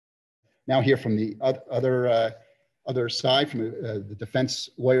now hear from the other side, from the defense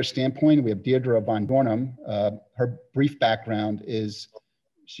lawyer standpoint. We have Deirdre von Dornum. Her brief background is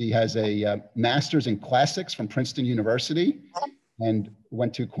she has a master's in classics from Princeton University and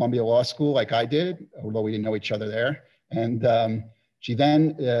went to Columbia Law School like I did, although we didn't know each other there. And she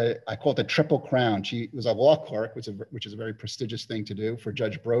then, I call it the Triple Crown. She was a law clerk, which is a very prestigious thing to do, for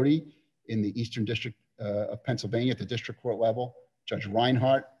Judge Brody in the Eastern District of Pennsylvania at the district court level, Judge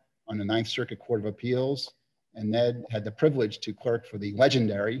Reinhardt on the Ninth Circuit Court of Appeals, and Ned had the privilege to clerk for the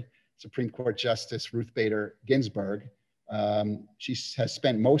legendary Supreme Court Justice Ruth Bader Ginsburg. She has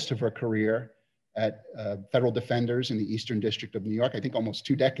spent most of her career at federal defenders in the Eastern District of New York, I think almost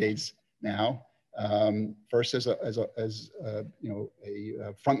 2 decades now. First as a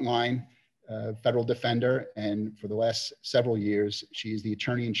frontline federal defender, and for the last several years, she is the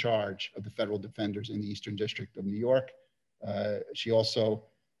attorney in charge of the federal defenders in the Eastern District of New York. She also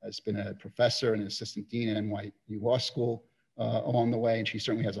has been a professor and an assistant dean at NYU Law School along the way, and she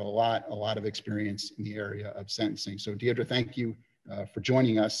certainly has a lot of experience in the area of sentencing. So Deirdre, thank you for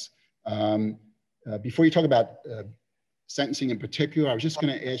joining us. Before you talk about sentencing in particular, I was just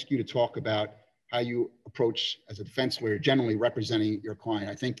going to ask you to talk about how you approach, as a defense lawyer, generally representing your client.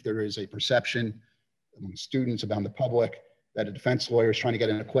 I think there is a perception among students, about the public, that a defense lawyer is trying to get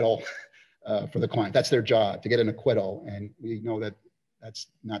an acquittal for the client. That's their job, to get an acquittal. And we know that that's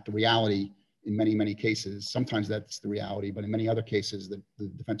not the reality in many cases. Sometimes that's the reality, but in many other cases, the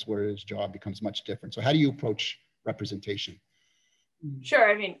defense lawyer's job becomes much different. So how do you approach representation? Sure.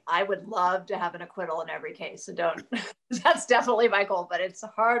 I mean, I would love to have an acquittal in every case. So that's definitely my goal, but it's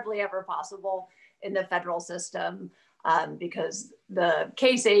hardly ever possible in the federal system because the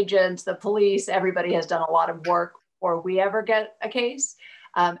case agents, the police, everybody has done a lot of work before we ever get a case.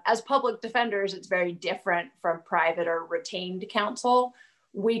 As public defenders, it's very different from private or retained counsel.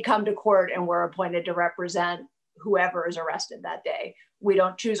 We come to court and we're appointed to represent whoever is arrested that day. We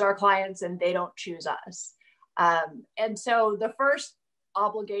don't choose our clients and they don't choose us. And so the first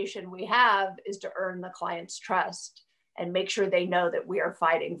obligation we have is to earn the client's trust and make sure they know that we are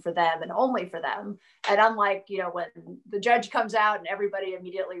fighting for them and only for them. And unlike, when the judge comes out and everybody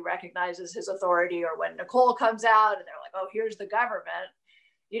immediately recognizes his authority, or when Nicole comes out and they're like, oh, here's the government,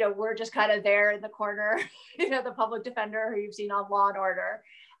 we're just kind of there in the corner, the public defender who you've seen on Law and Order.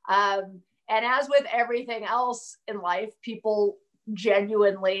 And as with everything else in life, people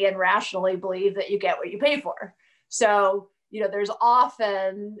genuinely and rationally believe that you get what you pay for. So, there's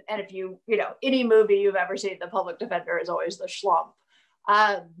often, and if any movie you've ever seen, the public defender is always the schlump.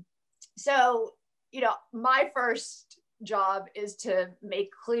 So, my first job is to make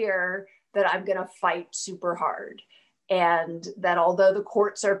clear that I'm going to fight super hard. And that although the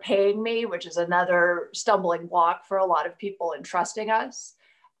courts are paying me, which is another stumbling block for a lot of people in trusting us,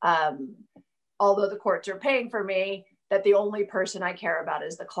 although the courts are paying for me, that the only person I care about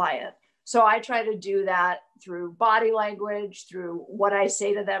is the client. So I try to do that through body language, through what I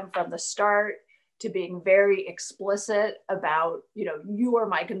say to them from the start, to being very explicit about, you are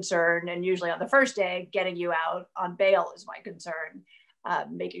my concern. And usually on the first day, getting you out on bail is my concern,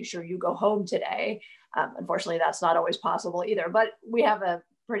 making sure you go home today. Unfortunately, that's not always possible either, but we have a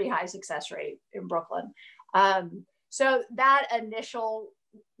pretty high success rate in Brooklyn. So that initial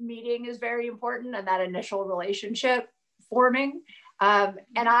meeting is very important, and that initial relationship forming. And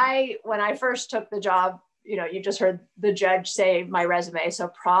when I first took the job, you just heard the judge say my resume, so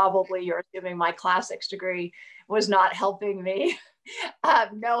probably you're assuming my classics degree was not helping me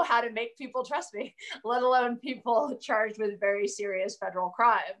know how to make people trust me, let alone people charged with very serious federal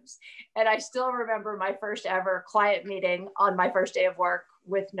crimes. And I still remember my first ever client meeting on my first day of work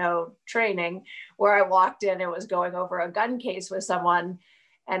with no training, where I walked in and was going over a gun case with someone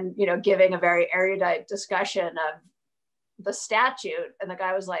and, giving a very erudite discussion of the statute. And the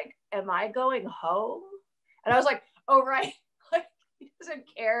guy was like, am I going home? And I was like, oh, right. Like, he doesn't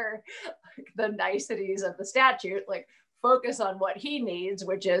care the niceties of the statute. Like, focus on what he needs,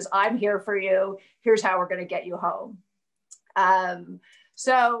 which is, I'm here for you. Here's how we're going to get you home.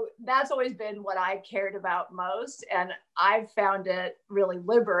 So that's always been what I cared about most. And I've found it really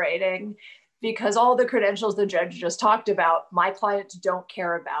liberating because all the credentials the judge just talked about, my clients don't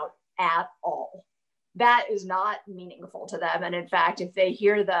care about at all. That is not meaningful to them. And in fact, if they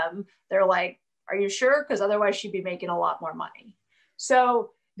hear them, they're like, are you sure? Because otherwise she'd be making a lot more money. So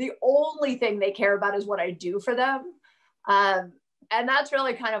the only thing they care about is what I do for them. And that's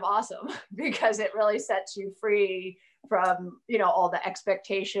really kind of awesome because it really sets you free from, all the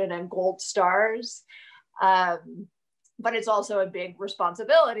expectation and gold stars. But it's also a big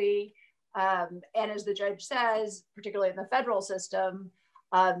responsibility. And as the judge says, particularly in the federal system,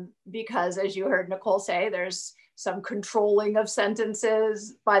 because as you heard Nicole say, there's some controlling of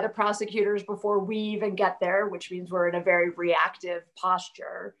sentences by the prosecutors before we even get there, which means we're in a very reactive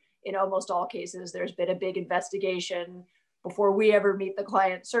posture. In almost all cases, there's been a big investigation before we ever meet the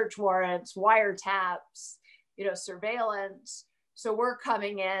client, search warrants, wiretaps, surveillance. So we're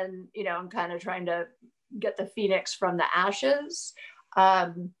coming in, and kind of trying to get the phoenix from the ashes.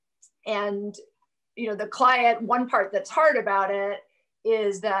 And, the client, one part that's hard about it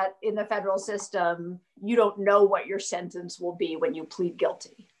is that in the federal system, you don't know what your sentence will be when you plead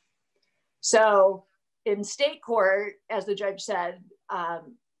guilty. So in state court, as the judge said,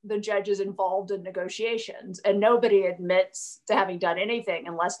 the judge is involved in negotiations, and nobody admits to having done anything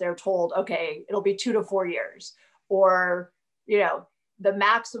unless they're told, okay, it'll be 2 to 4 years, or, the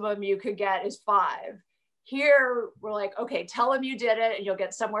maximum you could get is 5. Here, we're like, okay, tell them you did it and you'll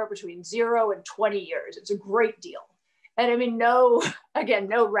get somewhere between 0 and 20 years. It's a great deal. And I mean, no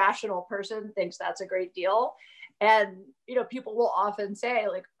rational person thinks that's a great deal. And, people will often say,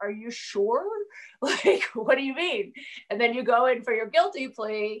 like, are you sure? Like, what do you mean? And then you go in for your guilty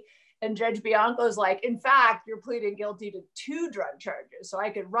plea and Judge Bianco's like, in fact, you're pleading guilty to 2 drug charges. So I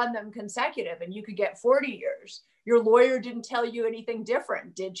could run them consecutive and you could get 40 years. Your lawyer didn't tell you anything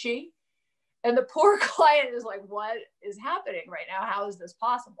different, did she? And the poor client is like, what is happening right now? How is this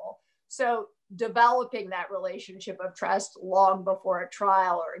possible? So developing that relationship of trust long before a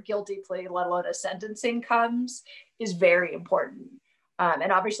trial or a guilty plea, let alone a sentencing comes, is very important.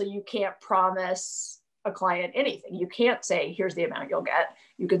 And obviously you can't promise a client anything. You can't say, here's the amount you'll get.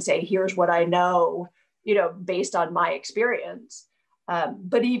 You can say, here's what I know, based on my experience.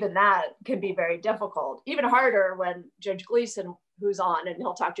 But even that can be very difficult. Even harder when Judge Gleason, who's on, and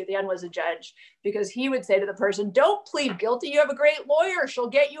he'll talk to you at the end, was a judge, because he would say to the person, don't plead guilty. You have a great lawyer. She'll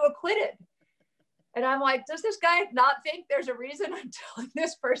get you acquitted. And I'm like, does this guy not think there's a reason I'm telling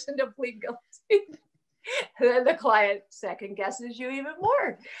this person to plead guilty? And then the client second guesses you even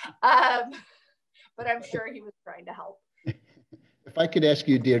more. But I'm sure he was trying to help. If I could ask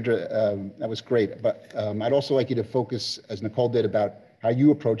you, Deirdre, that was great, but I'd also like you to focus, as Nicole did, about how you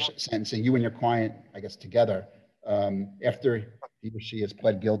approach sentencing, you and your client, I guess, together, after he or she has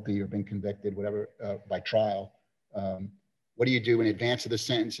pled guilty or been convicted, whatever, by trial. What do you do in advance of the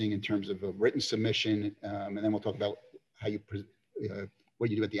sentencing in terms of a written submission? And then we'll talk about how you, what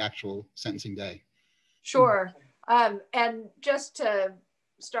you do at the actual sentencing day. Sure. And just to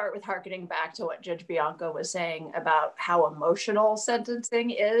start with harkening back to what Judge Bianco was saying about how emotional sentencing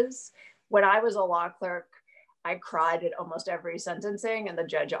is. When I was a law clerk, I cried at almost every sentencing, and the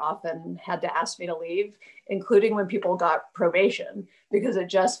judge often had to ask me to leave, including when people got probation, because it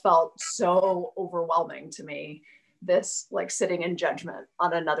just felt so overwhelming to me, this like sitting in judgment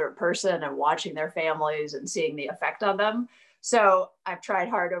on another person and watching their families and seeing the effect on them. So I've tried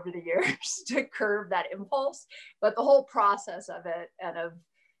hard over the years to curb that impulse, but the whole process of it and of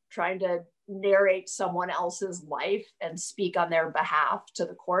trying to narrate someone else's life and speak on their behalf to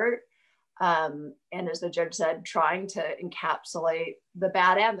the court. And as the judge said, trying to encapsulate the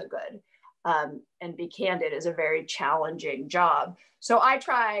bad and the good and be candid is a very challenging job. So I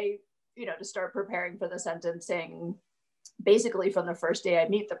try, to start preparing for the sentencing basically from the first day I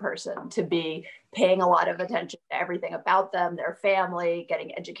meet the person, to be paying a lot of attention to everything about them, their family,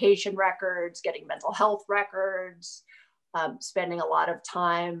 getting education records, getting mental health records, spending a lot of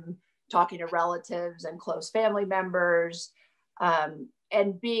time talking to relatives and close family members,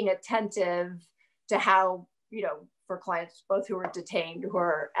 and being attentive to how, for clients both who are detained, who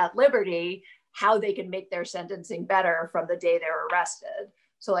are at liberty, how they can make their sentencing better from the day they're arrested.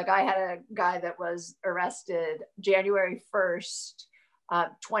 So like I had a guy that was arrested January 1st,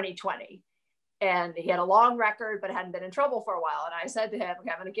 2020. And he had a long record, but hadn't been in trouble for a while. And I said to him,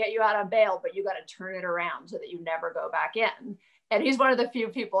 okay, I'm going to get you out on bail, but you got to turn it around so that you never go back in. And he's one of the few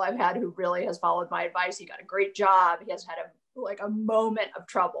people I've had who really has followed my advice. He got a great job. He hasn't had a moment of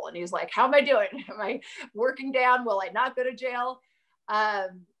trouble. And he's like, how am I doing? Am I working down? Will I not go to jail?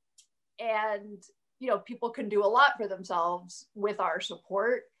 And people can do a lot for themselves with our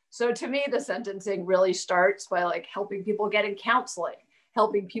support. So to me, the sentencing really starts by like helping people get in counseling,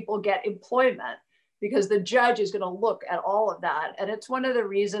 helping people get employment, because the judge is going to look at all of that. And it's one of the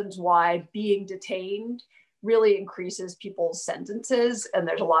reasons why being detained really increases people's sentences. And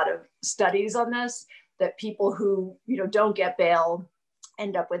there's a lot of studies on this, that people who don't get bail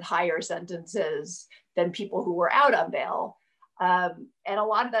end up with higher sentences than people who were out on bail. And a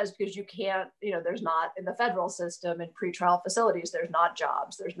lot of that is because you can't, there's not, in the federal system, in pretrial facilities, there's not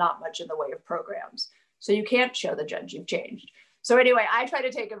jobs, there's not much in the way of programs. So you can't show the judge you've changed. So anyway, I try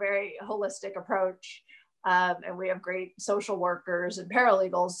to take a very holistic approach. And we have great social workers and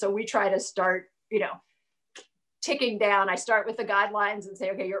paralegals. So we try to start, ticking down. I start with the guidelines and say,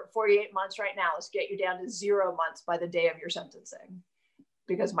 okay, you're at 48 months right now. Let's get you down to 0 months by the day of your sentencing.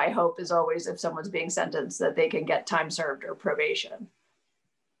 Because my hope is always, if someone's being sentenced, that they can get time served or probation.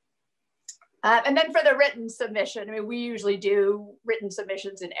 And then for the written submission, I mean, we usually do written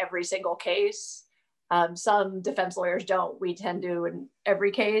submissions in every single case. Some defense lawyers don't. We tend to in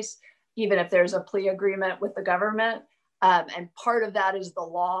every case, even if there's a plea agreement with the government. And part of that is the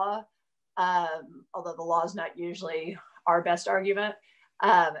law, although the law is not usually our best argument.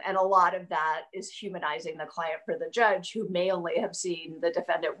 And a lot of that is humanizing the client for the judge, who may only have seen the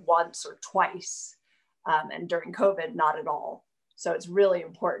defendant once or twice. And during COVID, not at all. So it's really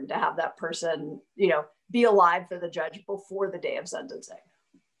important to have that person, be alive for the judge before the day of sentencing.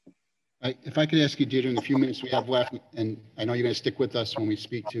 If I could ask you, Deirdre, in the few minutes we have left, and I know you're going to stick with us when we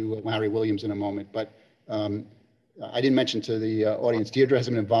speak to Larry Williams in a moment, but I didn't mention to the audience, Deirdre has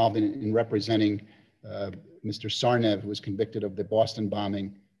been involved in representing Mr. Sarnev, who was convicted of the Boston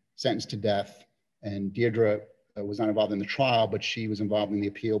bombing, sentenced to death. And Deirdre was not involved in the trial, but she was involved in the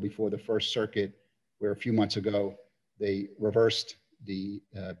appeal before the First Circuit, where a few months ago, they reversed the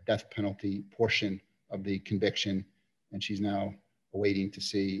death penalty portion of the conviction. And she's now waiting to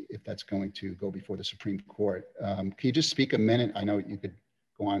see if that's going to go before the Supreme Court. Can you just speak a minute? I know you could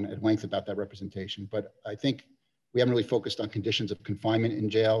go on at length about that representation, but I think we haven't really focused on conditions of confinement in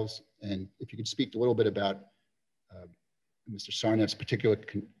jails. And if you could speak a little bit about Mr. Sarnev's particular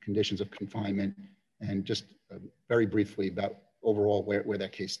conditions of confinement, and just very briefly about overall where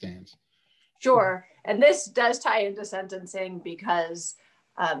that case stands. Sure. And this does tie into sentencing because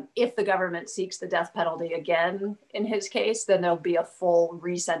if the government seeks the death penalty again in his case, then there'll be a full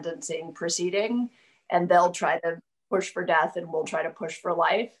resentencing proceeding, and they'll try to push for death and we'll try to push for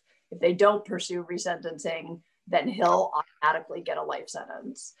life. If they don't pursue resentencing, then he'll automatically get a life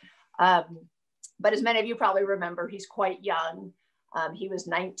sentence. But as many of you probably remember, he's quite young. He was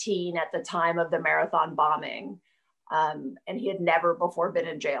 19 at the time of the marathon bombing. And he had never before been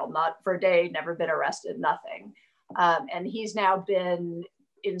in jail, not for a day, never been arrested, nothing. And he's now been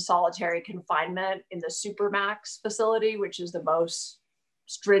in solitary confinement in the Supermax facility, which is the most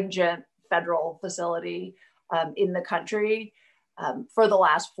stringent federal facility in the country for the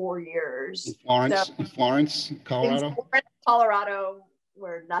last 4 years. In Florence, Colorado? In Florence, Colorado,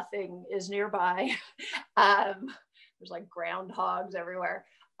 where nothing is nearby. There's like groundhogs everywhere.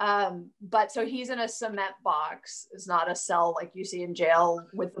 But so he's in a cement box. It's not a cell like you see in jail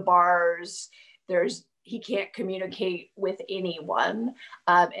with the bars. He can't communicate with anyone.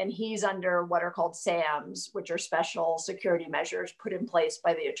 And he's under what are called SAMs, which are special security measures put in place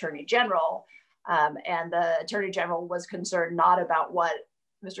by the Attorney General. And the Attorney General was concerned not about what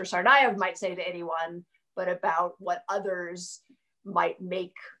Mr. Tsarnaev might say to anyone, but about what others might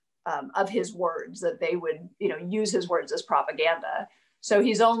make of his words, that they would, use his words as propaganda. So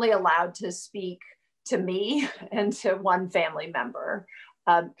he's only allowed to speak to me and to one family member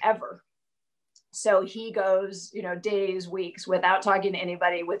ever. So he goes, days, weeks without talking to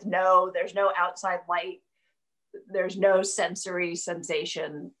anybody, there's no outside light. There's no sensory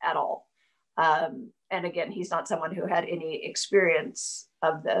sensation at all. And again, he's not someone who had any experience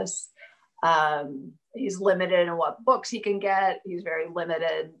of this. He's limited in what books he can get. He's very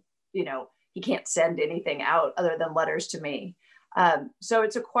limited. He can't send anything out other than letters to me. So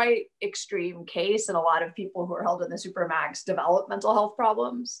it's a quite extreme case, and a lot of people who are held in the Supermax develop mental health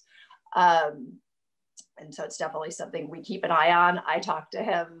problems. And so it's definitely something we keep an eye on. I talk to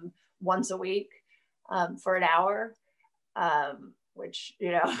him once a week for an hour, which,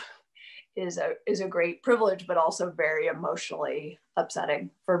 is a great privilege, but also very emotionally upsetting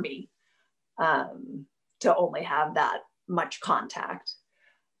for me to only have that much contact.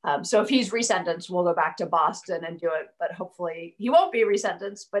 So if he's resentenced, we'll go back to Boston and do it, but hopefully he won't be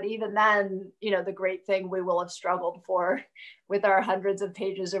resentenced. But even then, the great thing we will have struggled for with our hundreds of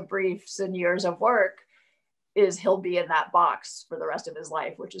pages of briefs and years of work is he'll be in that box for the rest of his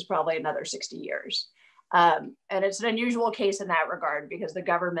life, which is probably another 60 years. And it's an unusual case in that regard because the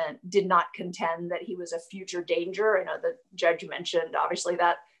government did not contend that he was a future danger. I know the judge mentioned, obviously,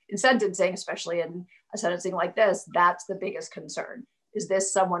 that in sentencing, especially in a sentencing like this, that's the biggest concern. Is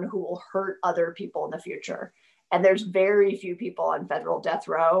this someone who will hurt other people in the future? And there's very few people on federal death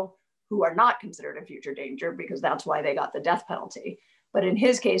row who are not considered a future danger because that's why they got the death penalty. But in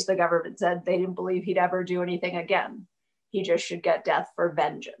his case, the government said they didn't believe he'd ever do anything again. He just should get death for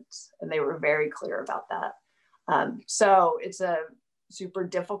vengeance. And they were very clear about that. So it's a super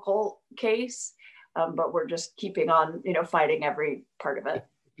difficult case, but we're just keeping on, fighting every part of it.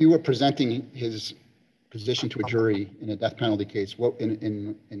 You were presenting his position to a jury in a death penalty case, what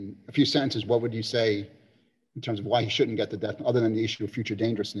in a few sentences, what would you say in terms of why he shouldn't get the death, other than the issue of future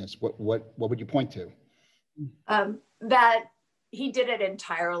dangerousness? What would you point to? That he did it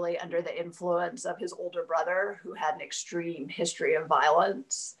entirely under the influence of his older brother, who had an extreme history of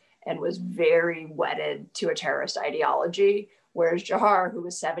violence and was very wedded to a terrorist ideology, whereas Jahar, who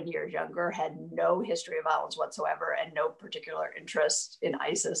was 7 years younger, had no history of violence whatsoever and no particular interest in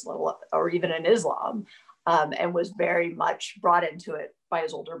ISIS or even in Islam, and was very much brought into it by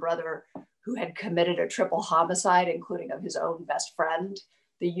his older brother, who had committed a triple homicide, including of his own best friend,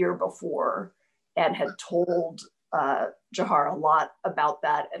 the year before, and had told Jahar a lot about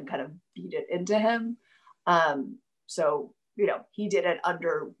that and kind of beat it into him. So, he did it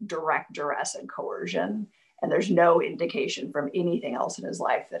under direct duress and coercion. And there's no indication from anything else in his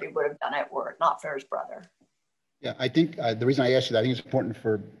life that he would have done it were it not for his brother. Yeah, I think the reason I asked you that, I think it's important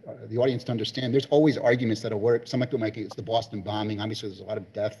for the audience to understand. There's always arguments that'll work. Some people might say it's the Boston bombing. Obviously, there's a lot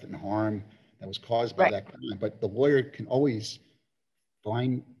of death and harm that was caused by that crime. But the lawyer can always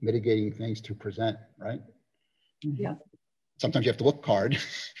find mitigating things to present, right? Yeah. Sometimes you have to look hard,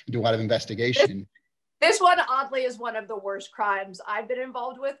 do a lot of investigation. This one, oddly, is one of the worst crimes I've been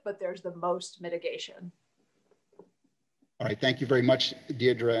involved with, but there's the most mitigation. All right, thank you very much,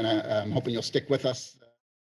 Deirdre, and I'm hoping you'll stick with us.